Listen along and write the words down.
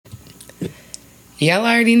Y'all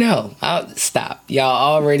already know. Stop.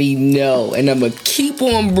 Y'all already know. And I'm going to keep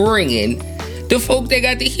on bringing the folk that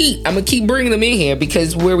got the heat. I'm going to keep bringing them in here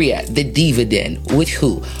because where we at? The Diva Den. With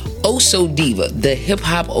who? Oh So Diva, the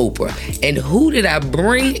hip-hop Oprah. And who did I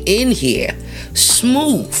bring in here?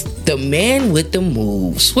 Smooth, the man with the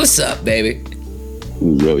moves. What's up, baby?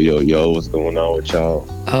 Yo, what's going on with y'all?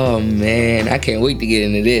 Oh, man, I can't wait to get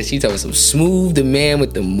into this. You talking some Smooth, the man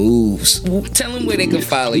with the moves. Tell them where they can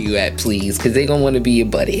follow you at, please, because they gonna want to be your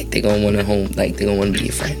buddy. They gonna want to they gonna want to be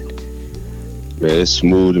your friend. Man, it's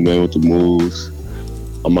Smooth, the man with the moves.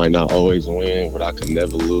 I might not always win, but I can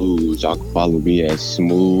never lose. Y'all can follow me at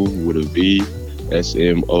Smooth with a V,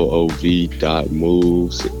 SMOOV.moves,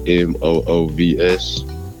 MOOVS.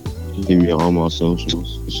 Give me all my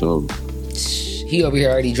socials for sure. He over here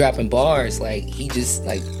already dropping bars. Like, he just,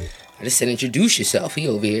 I just said introduce yourself. He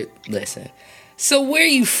over here, listen. So where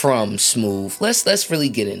you from, Smooth? Let's really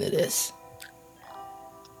get into this.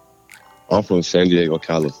 I'm from San Diego,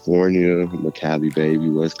 California. I'm a Cali baby,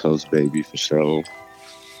 West Coast baby for sure.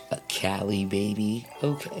 A Cali baby?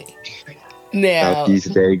 Okay. Now, Southeast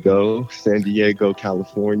Dago, San Diego,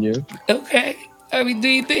 California. Okay. I mean, do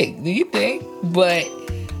you think? But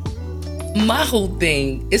my whole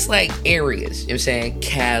thing, it's like areas, you know what I'm saying?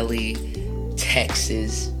 Cali,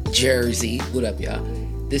 Texas, Jersey. What up, y'all?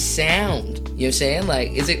 The sound, you know what I'm saying?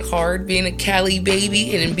 Like, is it hard being a Cali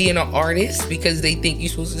baby and then being an artist because they think you're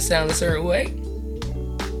supposed to sound a certain way?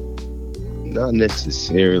 Not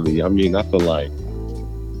necessarily. I mean, I feel like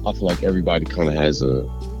everybody kind of has a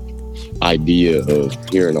idea of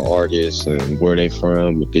hearing an artist and where they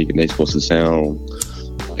from and thinking they're supposed to sound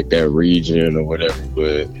like that region or whatever,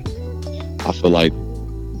 but I feel like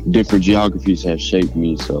different geographies have shaped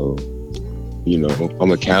me. So, you know,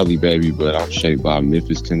 I'm a Cali baby, but I'm shaped by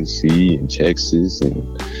Memphis, Tennessee, and Texas, and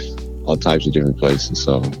all types of different places.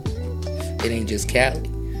 So it ain't just Cali.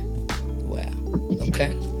 Wow.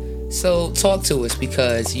 Okay. So talk to us,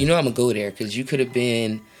 because you know I'm gonna go there, because you could have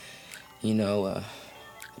been, you know, a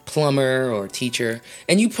plumber or teacher,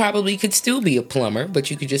 and you probably could still be a plumber, but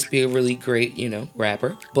you could just be a really great, you know,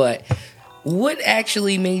 rapper. But what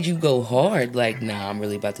actually made you go hard? Like, nah, I'm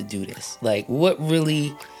really about to do this. Like, what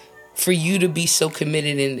really, for you to be so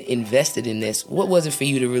committed and invested in this, what was it for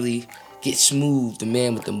you to really get Smooth, the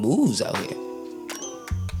man with the moves out here?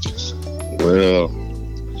 Well,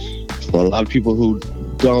 for a lot of people who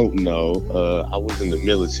don't know, I was in the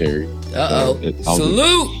military.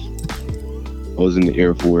 Salute! I was in the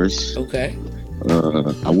Air Force. Okay.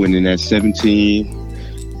 I went in at 17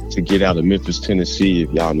 to get out of Memphis, Tennessee.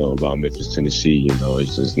 If y'all know about Memphis, Tennessee, you know,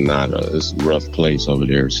 it's just it's a rough place over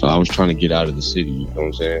there. So I was trying to get out of the city, you know what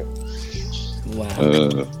I'm saying?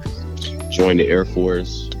 Wow. Joined the Air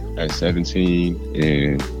Force at 17,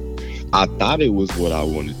 and I thought it was what I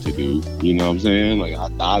wanted to do, you know what I'm saying? Like, I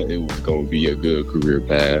thought it was going to be a good career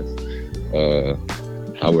path.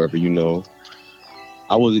 However, you know,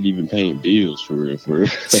 I wasn't even paying bills for real.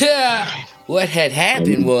 What had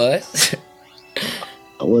happened was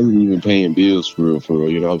I wasn't even paying bills for real,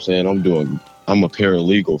 you know what I'm saying? I'm a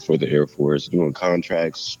paralegal for the Air Force, doing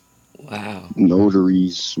contracts, wow,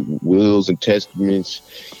 notaries, wills and testaments,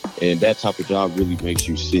 and that type of job really makes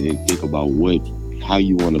you sit and think about how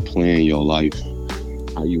you want to plan your life,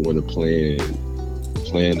 how you want to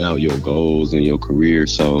plan out your goals and your career.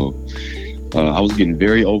 So I was getting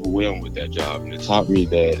very overwhelmed with that job, and it taught me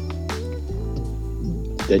that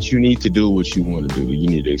you need to do what you want to do. You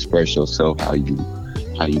need to express yourself how you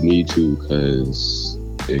need to, because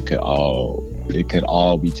it could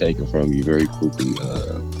all be taken from you very quickly.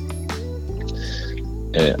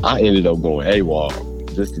 And I ended up going AWOL.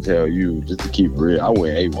 Just to tell you, just to keep real, I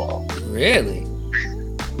went AWOL. Really?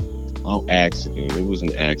 Accident. It was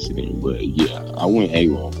an accident, but yeah, I went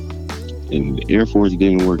AWOL. And the Air Force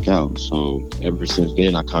didn't work out. So ever since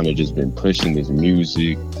then, I kind of just been pushing this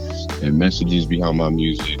music and messages behind my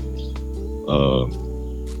music.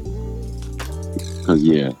 Cause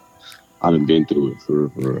yeah, I done been through it for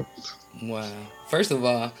real. Wow. First of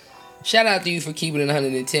all, shout out to you for keeping it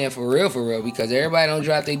 110 for real, because everybody don't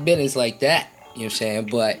drop their business like that. You know what I'm saying?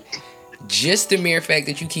 But just the mere fact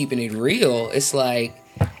that you keeping it real, it's like,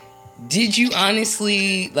 did you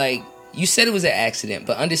honestly, like, you said it was an accident,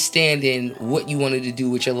 but understanding what you wanted to do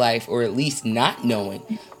with your life, or at least not knowing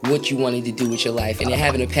what you wanted to do with your life, and then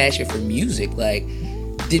having a passion for music, like,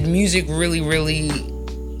 did music really, really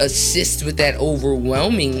assist with that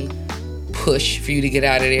overwhelming push for you to get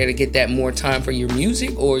out of there to get that more time for your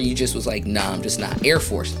music, or you just was like, nah, I'm just not? Air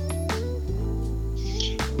Force.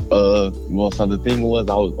 Well, so the thing was,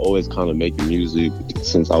 I was always kind of making music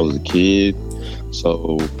since I was a kid.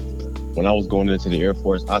 So when I was going into the Air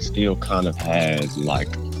Force, I still kind of had like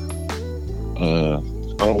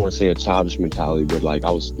I don't want to say a childish mentality, but like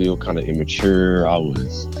I was still kind of immature.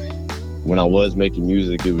 When I was making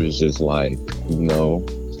music, it was just like,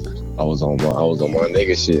 I was on my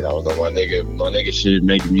nigga shit. I was on my nigga shit,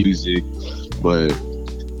 making music. But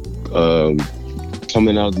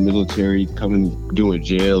coming out of the military, doing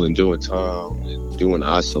jail and doing time and doing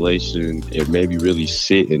isolation, it made me really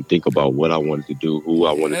sit and think about what I wanted to do, who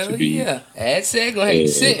I wanted to be. Yeah, that's it. Go ahead,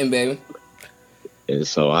 sitting, baby. And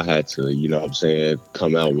so I had to,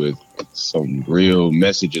 come out with some real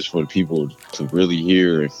messages for the people to really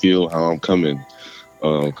hear and feel how I'm coming.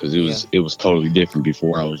 Because it was totally different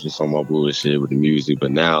before. I was just on my bullshit with the music,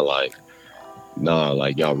 but now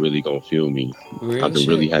y'all really gonna feel me. I could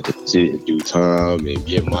really have to sit and do time and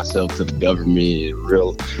give myself to the government and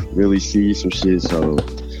really see some shit. So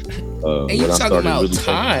and you talking about really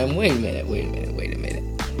time? Wait a minute.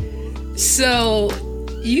 So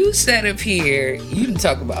you sat up here, you didn't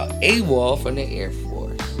talk about AWOL from the Air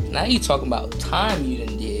Force. Now you talking about time you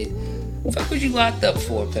done did. What the fuck was you locked up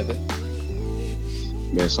for, Pepe?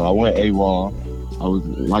 Man, so I went AWOL.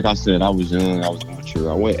 Like I said, I was young, I was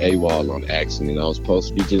immature. I went AWOL on accident. I was supposed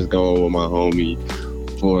to be just going with my homie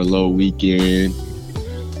for a little weekend.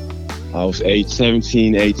 I was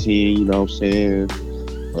 17, 18, you know what I'm saying?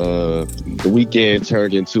 The weekend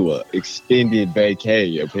turned into an extended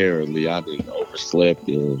vacay, apparently. I didn't overslept,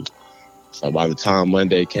 and so by the time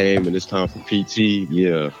Monday came and it's time for PT,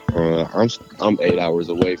 I'm 8 hours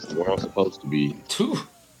away from where I'm supposed to be.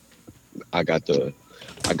 I got the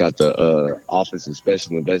Office of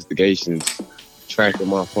Special Investigations tracking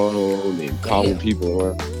my phone and calling people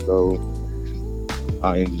around. So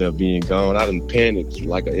I ended up being gone. I done panicked.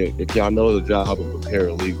 Like, if y'all know the job of a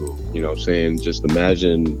paralegal, you know what I'm saying? Just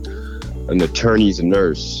imagine an attorney's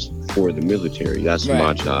nurse for the military. That's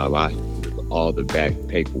my job. I did all the back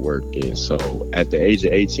paperwork. And so at the age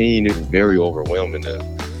of 18, it was very overwhelming to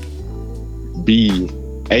be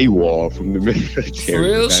AWOL from the military.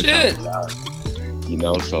 Real shit.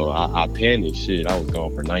 So I panicked. Shit, I was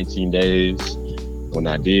gone for 19 days. When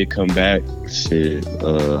I did come back,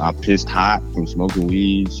 I pissed hot from smoking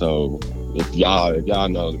weed. So if y'all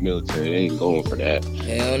know the military, they ain't going for that.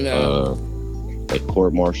 Hell no. They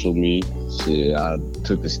court-martialed me. Shit, I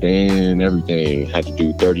took the stand, everything. Had to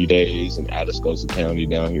do 30 days in Atascosa County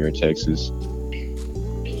down here in Texas.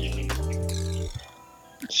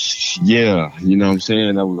 Yeah, you know what I'm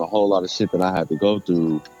saying? That was a whole lot of shit that I had to go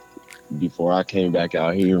through before I came back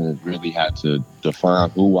out here and really had to define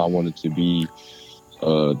who I wanted to be,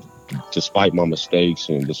 despite my mistakes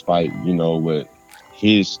and despite, what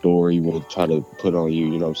his story will try to put on you.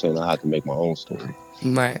 You know what I'm saying? I had to make my own story.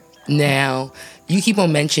 Right. Now, you keep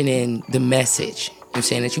on mentioning the message, I'm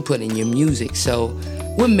saying, that you put in your music. So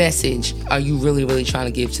what message are you really, really trying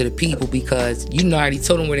to give to the people? Because you already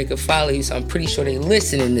told them where they could follow you, so I'm pretty sure they're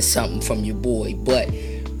listening to something from your boy. But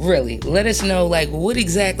really, let us know, what you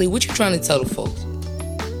trying to tell the folks?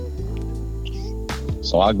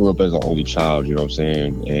 So I grew up as an only child, you know what I'm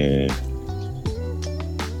saying? And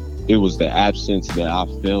it was the absence that I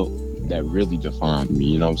felt that really defined me,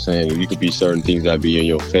 you know what I'm saying? You could be certain things that be in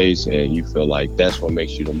your face and you feel like that's what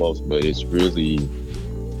makes you the most, but it's really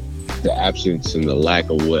the absence and the lack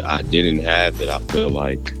of what I didn't have that I feel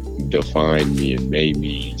like defined me and made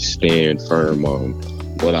me stand firm on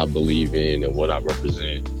what I believe in and what I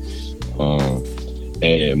represent.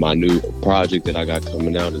 And my new project that I got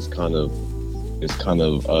coming out is kind of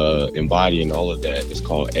embodying all of that. It's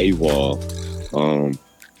called AWOL,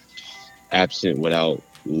 absent without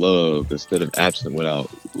love. Instead of absent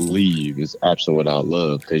without leave, it's absent without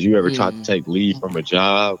love. Because you ever try to take leave from a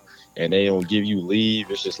job and they don't give you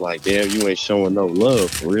leave, it's just like, damn, you ain't showing no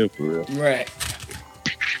love, for real. Right.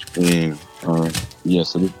 And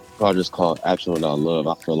so this project's called Absent Without Love.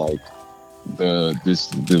 I feel like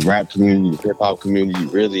the rap community, the hip hop community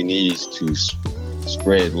really needs to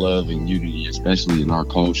spread love and unity, especially in our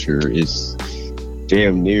culture. It's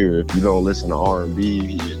damn near, if you don't listen to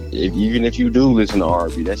R&B, even if you do listen to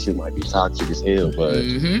R&B, that shit might be toxic as hell, but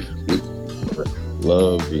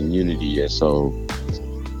love and unity. And so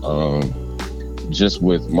just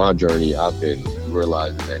with my journey, I've been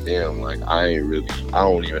realizing that damn, I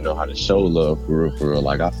don't even know how to show love for real.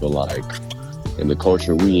 Like, I feel like in the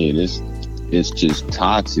culture we in, it's just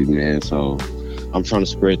toxic, man. So I'm trying to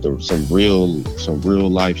spread some real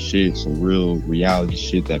life shit, some real reality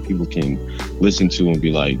shit that people can listen to and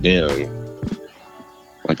be like, damn,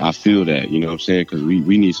 I feel that, you know what I'm saying? Because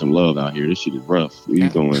we need some love out here. This shit is rough. They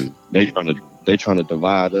trying to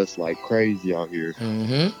divide us like crazy out here.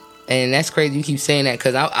 And that's crazy you keep saying that,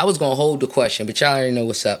 because I was going to hold the question, but y'all already know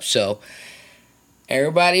what's up. So,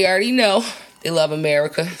 everybody already know they love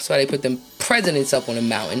America. That's why they put them presidents up on a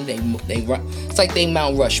mountain. It's like they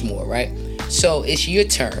Mount Rushmore, right? So, it's your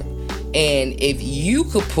turn. And if you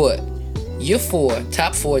could put your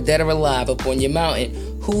top four dead or alive up on your mountain,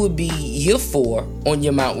 who would be your four on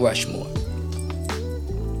your Mount Rushmore?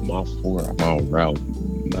 My four, Mount Rushmore.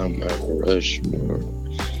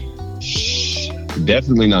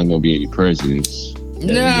 Definitely not gonna be any presidents.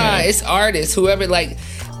 Nah, it's artists. Whoever like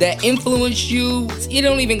that influenced you. You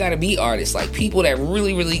don't even gotta be artists. Like people that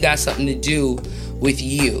really, really got something to do with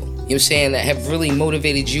you. You know what I'm saying? That have really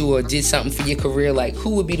motivated you or did something for your career. Like who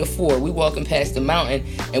would be the four? We walking past the mountain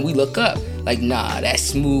and we look up. Like nah, that's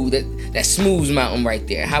smooth. That Smooth's mountain right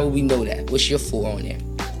there. How would we know that? What's your four on there?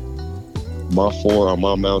 My four on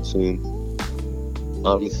my mountain.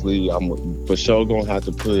 Honestly, I'm for sure gonna have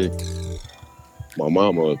to put my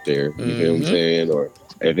mama up there. You know what I'm saying? Or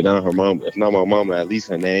if not my mama, at least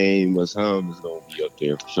her name or something is gonna be up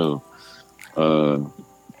there for sure.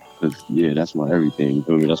 'Cause, yeah, that's my everything. You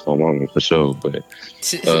feel me? That's my mama for sure. But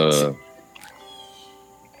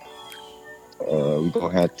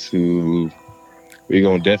we're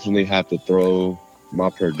gonna definitely have to throw my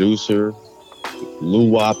producer, Lou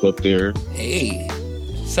Wop, up there. Hey,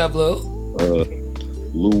 what's up, Lou?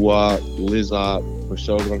 Lou Wop, Lizop, for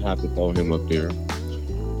sure gonna have to throw him up there.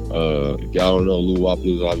 If y'all don't know, Lou Wop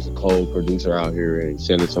is a cold producer out here in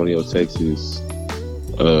San Antonio, Texas.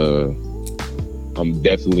 I'm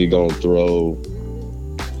definitely gonna throw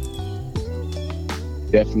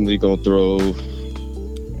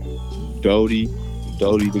Dodie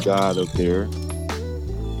the God up there.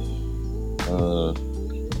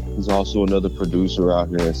 He's also another producer out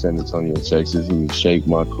here in San Antonio, Texas, who shaped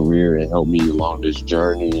my career and helped me along this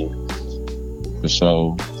journey. For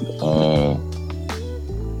sure.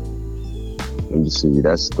 Let me see,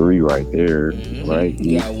 that's three right there, right?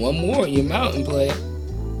 You got one more, your mountain player.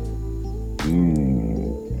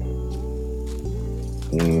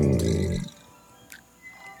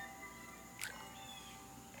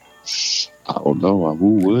 I don't know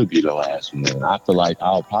who would be the last one. I feel like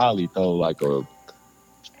I'll probably throw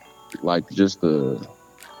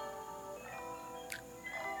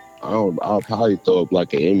I'll probably throw up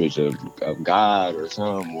like an image of God or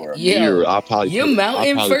something, or a mirror.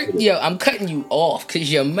 I'm cutting you off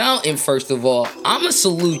because your mountain, first of all, I'ma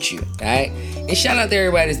salute you, all right? And shout out to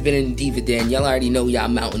everybody that's been in Diva Den. Y'all already know y'all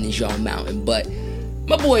mountain is y'all mountain, but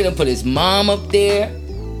my boy done put his mom up there,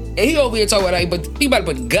 and he over here talking about but he about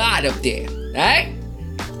to put God up there, all right?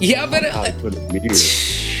 Y'all better.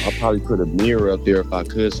 I'll probably put a mirror up there if I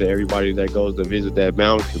could, so everybody that goes to visit that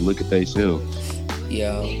mountain can look at themselves.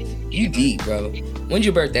 Yo, you deep, bro. When's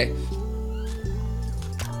your birthday?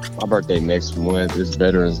 My birthday next month. It's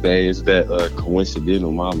Veterans Day. It's that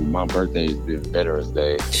coincidental. My birthday is Veterans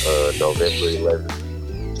Day, November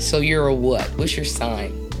 11th. So you're a what? What's your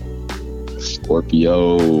sign?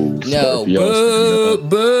 Scorpio. No,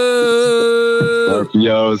 boo.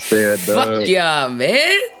 Scorpio stand up. Fuck y'all,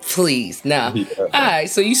 man. Please. Nah. Yeah. All right,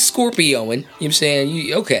 so you Scorpioing. You know what I'm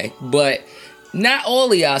saying? Okay, but not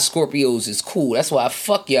all of y'all Scorpios is cool. That's why I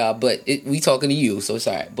fuck y'all, but we talking to you, so it's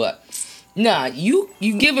all right. But nah, you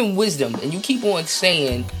giving wisdom, and you keep on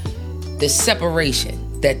saying the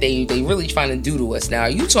separation that they really trying to do to us. Now, are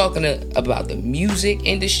you talking about the music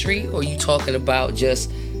industry, or are you talking about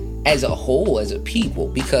just as a whole, as a people?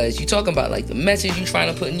 Because you're talking about like the message you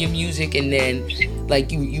trying to put in your music, and then like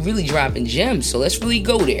you really dropping gems. So let's really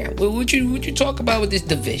go there. What you talk about with this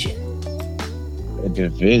division? A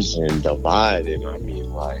division, dividing. I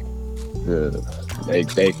mean, like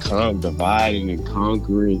they come dividing and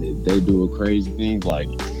conquering. They doing crazy things. Like,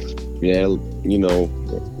 yeah, you know,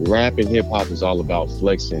 rap and hip hop is all about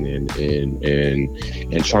flexing and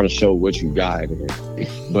trying to show what you got.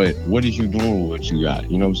 But what is you doing with what you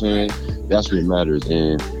got? You know what I'm saying? That's what matters.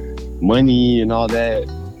 And money and all that,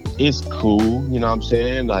 it's cool. You know what I'm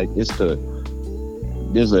saying? Like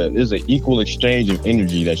there's an equal exchange of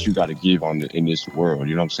energy that you got to give in this world.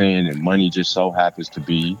 You know what I'm saying? And money just so happens to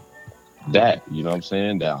be that. You know what I'm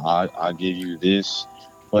saying? That I give you this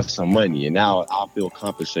for some money, and now I feel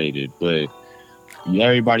compensated. But does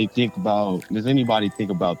anybody think about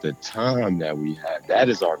the time that we have? That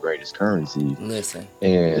is our greatest currency. Listen.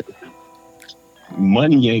 And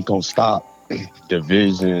money ain't gonna stop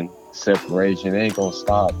division, separation. It ain't gonna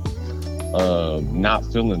stop not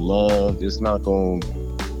feeling love. It's not gonna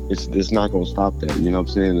stop that. You know what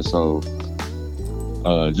I'm saying? And so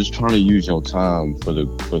just trying to use your time for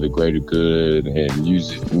the greater good and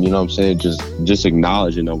use it. You know what I'm saying? Just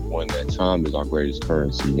acknowledging that time is our greatest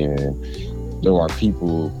currency, and there are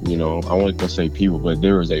people, you know, I won't say people, but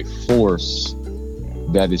there is a force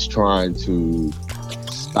that is trying to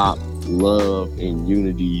stop love and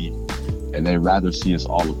unity, and they rather see us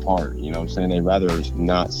all apart. You know what I'm saying? They rather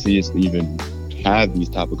not see us even have these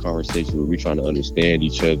type of conversations where we're trying to understand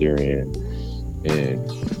each other and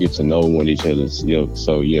get to know one each other's, you know.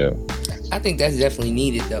 So yeah, I think that's definitely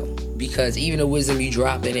needed though, because even the wisdom you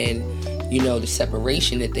drop it in, you know, the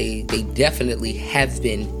separation that they definitely have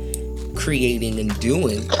been creating and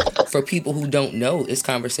doing for people who don't know, it's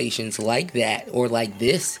conversations like that or like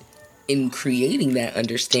this in creating that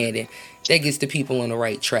understanding that gets the people on the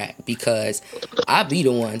right track. Because I be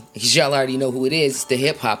the one, because y'all already know who it is, it's the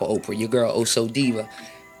HipHop Oprah, your girl Oh So Diva.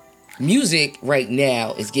 Music right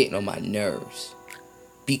now is getting on my nerves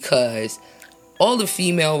because all the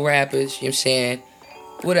female rappers, you know what I'm saying,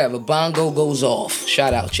 whatever, Bongo goes off,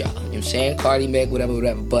 shout out y'all, you know what I'm saying, Cardi, Meg,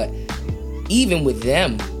 whatever, but even with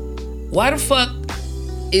them, why the fuck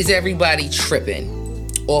is everybody tripping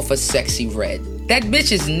off of Sexy Red? That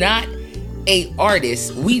bitch is not a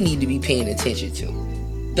artist we need to be paying attention to.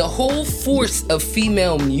 The whole force of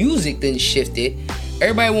female music then shifted.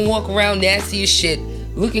 Everybody will walk around nasty as shit,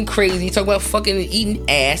 looking crazy, talk about fucking eating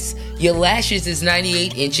ass. Your lashes is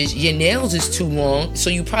 98 inches. Your nails is too long, so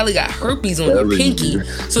you probably got herpes on your pinky.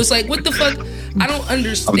 So it's like, what the fuck? I don't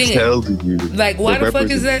understand. I'm telling you. Like, why the fuck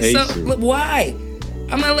is that so? Look, why?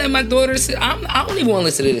 I'm not letting my daughter sit. I don't even want to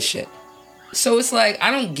listen to this shit. So it's like,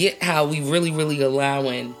 I don't get how we really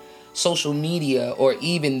allowing social media or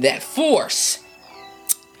even that force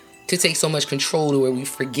to take so much control to where we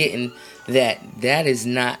forgetting that is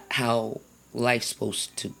not how life's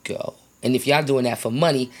supposed to go. And if y'all doing that for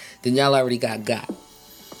money, then y'all already got.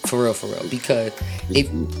 For real. Because if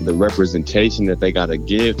the representation that they gotta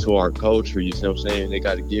give to our culture, you see what I'm saying? They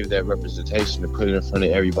gotta give that representation to put it in front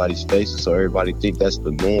of everybody's faces so everybody think that's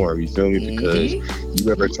the norm. You feel me? Because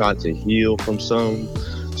you ever tried to heal from some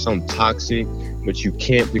toxic, but you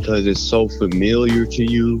can't because it's so familiar to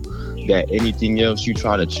you that anything else you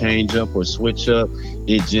try to change up or switch up,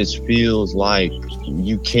 it just feels like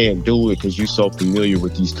you can't do it because you're so familiar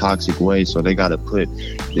with these toxic ways. So they got to put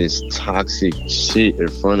this toxic shit in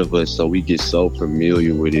front of us so we get so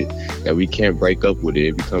familiar with it that we can't break up with it.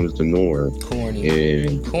 It becomes the norm.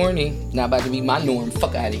 Corny. Not about to be my norm.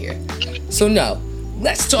 Fuck out of here. So no,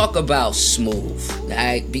 let's talk about Smooth,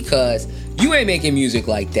 right? Because you ain't making music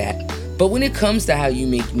like that. But when it comes to how you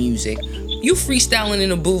make music, you freestyling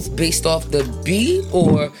in a booth based off the beat,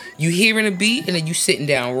 or you hearing a beat and then you sitting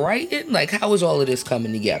down writing? Like, how is all of this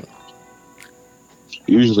coming together?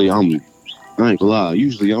 Usually I ain't gonna lie.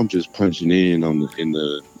 Usually I'm just punching in in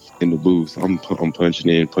the booth. I'm punching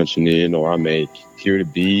in, or I may hear the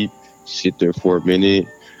beat, sit there for a minute,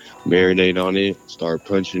 marinate on it, start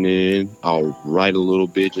punching in. I'll write a little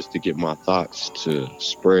bit just to get my thoughts to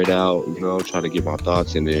spread out, you know, try to get my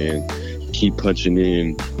thoughts, and then keep punching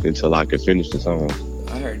in until I can finish the song.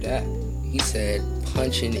 I heard that. He said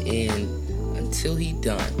punching in until he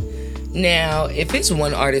done. Now, if it's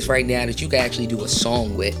one artist right now that you can actually do a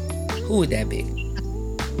song with, who would that be?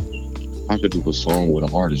 I could do a song with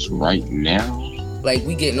an artist right now? Like,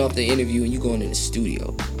 we getting off the interview and you going in the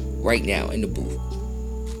studio right now in the booth.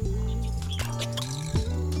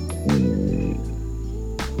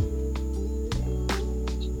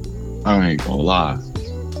 I ain't gonna lie.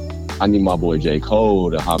 I need my boy J. Cole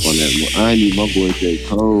to hop on that. I need my boy J.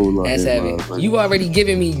 Cole. That's heavy. You already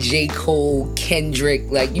giving me J. Cole, Kendrick.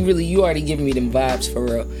 Like, you already giving me them vibes for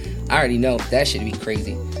real. I already know. That should be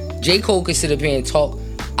crazy. J. Cole could sit up here and talk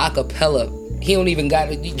a cappella. He don't even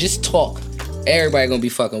got it. Just talk. Everybody gonna be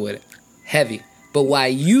fucking with it. Heavy. But why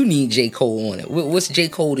you need J. Cole on it? What's J.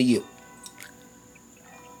 Cole to you?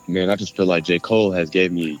 Man, I just feel like J. Cole has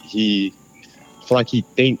gave me, I feel like he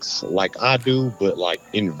thinks like I do, but like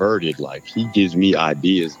inverted. Like, he gives me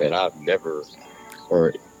ideas that I've never,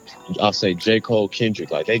 or I'll say J. Cole,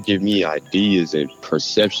 Kendrick, like they give me ideas and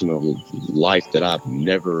perception of life that I've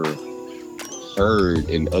never heard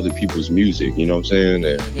in other people's music. You know what I'm saying?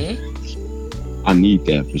 And I need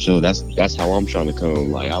that for sure. That's how I'm trying to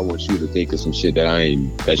come. Like, I want you to think of some shit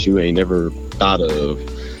that you ain't never thought of.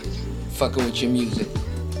 Fucking with your music.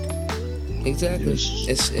 Exactly.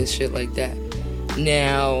 Yes. It's shit like that.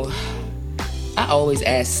 Now, I always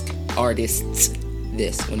ask artists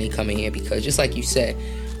this when they come in here, because just like you said,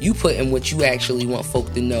 you put in what you actually want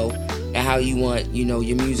folk to know and how you want, you know,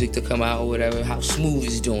 your music to come out or whatever, how Smooth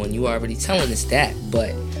is doing. You already telling us that.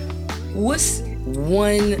 But what's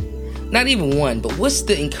not even one, but what's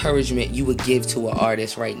the encouragement you would give to an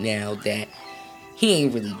artist right now that he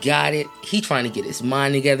ain't really got it? He trying to get his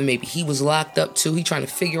mind together. Maybe he was locked up too. He trying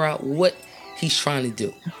to figure out what he's trying to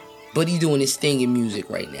do. but he's doing his thing in music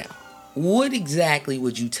right now. What exactly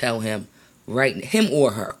would you tell him him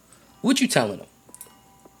or her? What you telling him?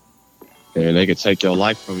 And they can take your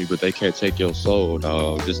life from you, but they can't take your soul,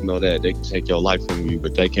 dog. Just know that. They can take your life from you,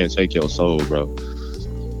 but they can't take your soul, bro.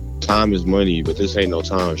 Time is money, but this ain't no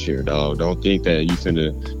timeshare, dog. Don't think that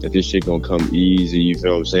that this shit gonna come easy. You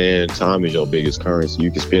feel what I'm saying? Time is your biggest currency.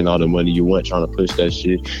 You can spend all the money you want trying to push that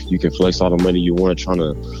shit. You can flex all the money you want trying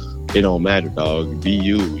to. It don't matter, dog. Be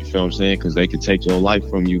you. You feel what I'm saying? Because they can take your life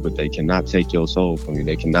from you, but they cannot take your soul from you.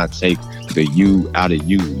 They cannot take the you out of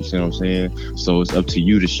you. You see what I'm saying? So it's up to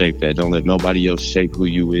you to shape that. Don't let nobody else shape who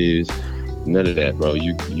you is. None of that, bro.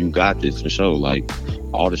 You got this for sure. Like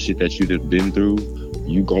all the shit that you've been through,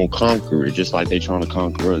 you gonna conquer it just like they trying to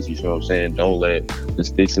conquer us. You feel what I'm saying? Don't let the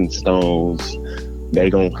sticks and stones, they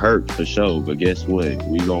gonna hurt for sure, but guess what?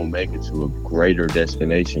 We gonna make it to a greater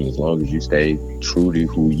destination as long as you stay true to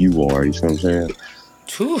who you are. You see what I'm saying?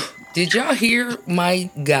 Whew. Did y'all hear my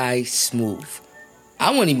guy Smooth?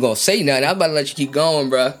 I wasn't even gonna say nothing. I'm about to let you keep going,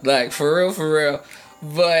 bro. Like, for real.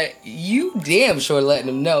 But you damn sure letting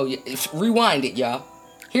him know. Rewind it, y'all.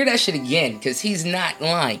 Hear that shit again, because he's not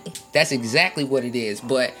lying. That's exactly what it is.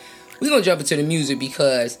 But we're gonna jump into the music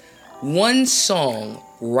because one song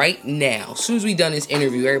right now, as soon as we done this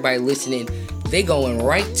interview, everybody listening, they going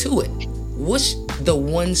right to it. What's the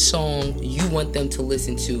one song you want them to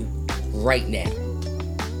listen to right now?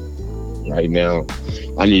 Right now,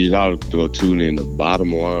 I need y'all to go tune in the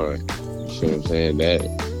Bottom Line. You see what I'm saying?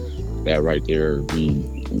 That right there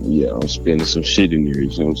I'm spending some shit in here. You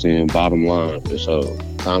see what I'm saying? Bottom line, for sure.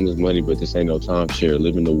 Time is money, but this ain't no timeshare.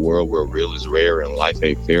 Live in a world where real is rare and life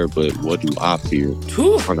ain't fair, but what do I fear?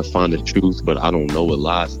 Whew. Trying to find the truth, but I don't know what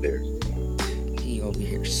lies there. He over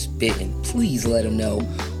here spitting. Please let him know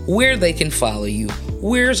where they can follow you.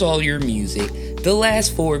 Where's all your music? The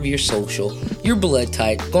last 4 of your social, your blood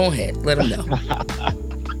type. Go ahead, let them know.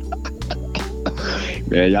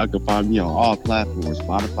 Man, y'all can find me on all platforms.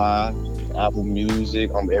 Spotify, Apple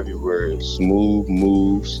Music. I'm everywhere. Smooth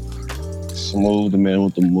moves. Smooth the man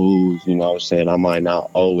with the moves. You know what I'm saying? I might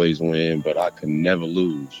not always win, but I can never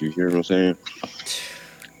lose. You hear what I'm saying?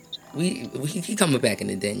 He coming back in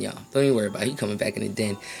the den, y'all. Don't even worry about it. He coming back in the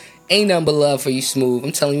den. Ain't nothing but love for you, Smooth.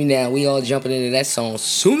 I'm telling you now, we all jumping into that song as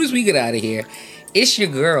soon as we get out of here. It's your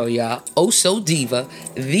girl, y'all. Oh So Diva,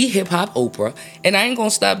 Thee HipHop Oprah. And I ain't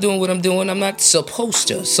gonna stop doing what I'm doing. I'm not supposed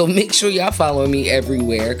to. So make sure y'all following me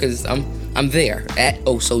everywhere, because I'm there at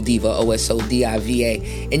Oh So Diva,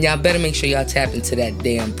 OSODIVA. And y'all better make sure y'all tap into that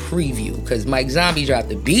damn preview, because Mike Zombie dropped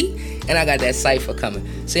the beat, and I got that cypher coming.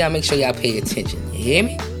 So y'all make sure y'all pay attention. You hear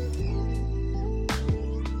me?